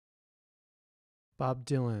Bob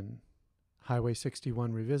Dylan, Highway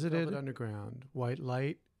 61 Revisited, Velvet Underground, White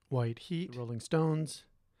Light, White Heat, Rolling Stones,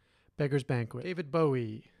 Beggar's Banquet, David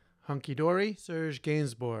Bowie, Hunky Dory, Serge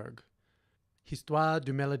Gainsbourg, Histoire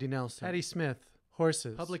du Melody Nelson, Patti Smith,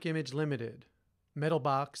 Horses, Public Image Limited, Metal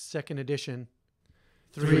Box, 2nd edition,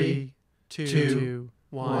 3, 2,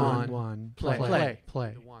 1, play.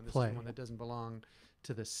 The one that doesn't belong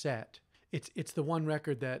to the set. It's the one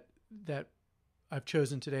record that I've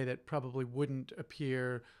chosen today that probably wouldn't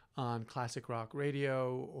appear on classic rock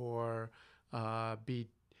radio or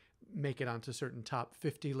make it onto certain top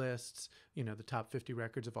 50 lists, the top 50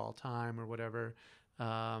 records of all time or whatever.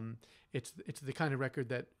 It's the kind of record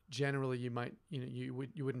that generally you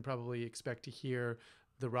wouldn't probably expect to hear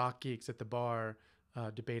the rock geeks at the bar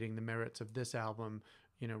debating the merits of this album,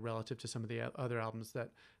 relative to some of the other albums that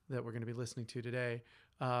we're going to be listening to today.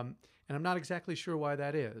 And I'm not exactly sure why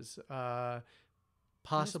that is.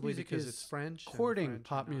 Possibly because it's French, courting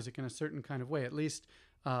pop music in a certain kind of way, at least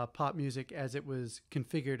pop music as it was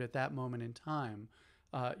configured at that moment in time.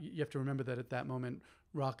 You have to remember that at that moment,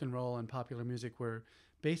 rock and roll and popular music were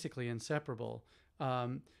basically inseparable.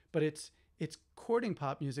 But it's courting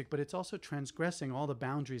pop music, but it's also transgressing all the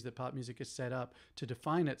boundaries that pop music has set up to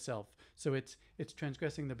define itself. So it's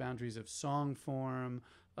transgressing the boundaries of song form,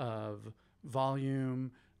 of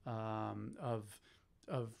volume, of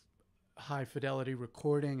high fidelity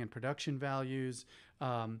recording and production values.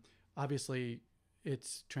 Obviously,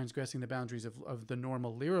 it's transgressing the boundaries of the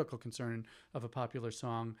normal lyrical concern of a popular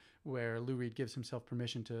song, where Lou Reed gives himself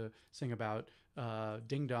permission to sing about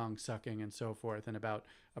ding-dong sucking and so forth, and about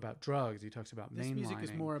drugs. He talks about mainlining. This music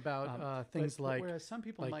is more about things like some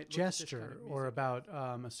people might gesture, kind of or about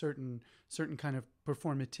a certain kind of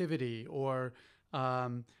performativity, or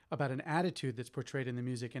about an attitude that's portrayed in the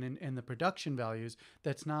music and in the production values.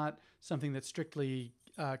 That's not something that's strictly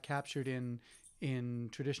captured in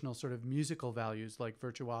traditional sort of musical values like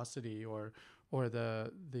virtuosity or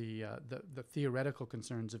the theoretical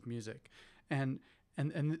concerns of music, and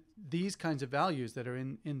these kinds of values that are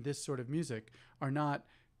in this sort of music are not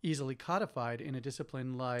easily codified in a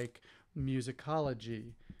discipline like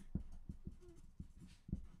musicology,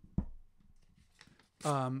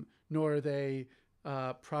 nor are they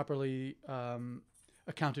properly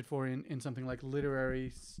accounted for in something like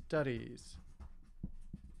literary studies.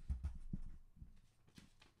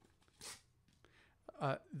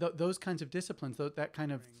 Those kinds of disciplines, that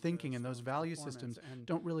kind of thinking and those value systems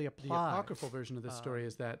don't really apply. The apocryphal version of this story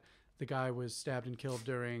is that the guy was stabbed and killed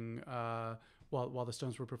during while the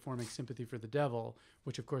Stones were performing "Sympathy for the Devil,"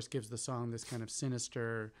 which of course gives the song this kind of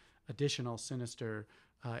additional sinister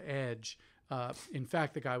edge. In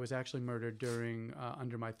fact, the guy was actually murdered during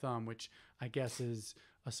 "Under My Thumb," which I guess is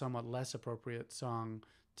a somewhat less appropriate song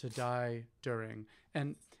to die during.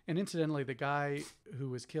 And incidentally, the guy who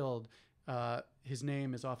was killed, his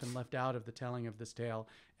name is often left out of the telling of this tale,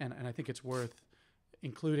 and I think it's worth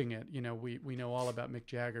including it. We know all about Mick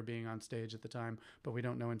Jagger being on stage at the time, but we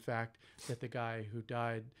don't know in fact that the guy who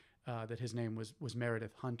died, that his name was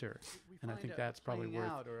Meredith Hunter, and I think that's probably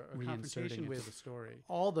worth reinserting into the story.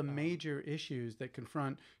 All the major issues that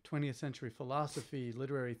confront 20th century philosophy,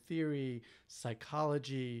 literary theory,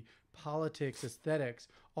 psychology, politics, aesthetics,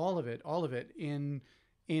 all of it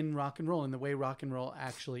in rock and roll, in the way rock and roll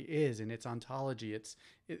actually is, in its ontology,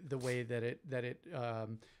 the way that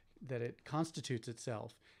it constitutes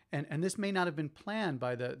itself. And this may not have been planned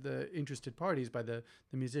by the interested parties, by the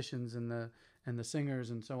musicians and the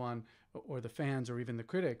singers and so on, or the fans, or even the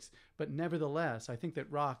critics. But nevertheless, I think that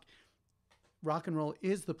rock and roll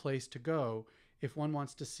is the place to go if one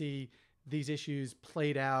wants to see these issues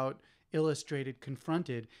played out, illustrated,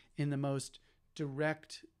 confronted in the most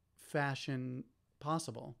direct fashion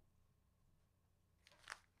possible.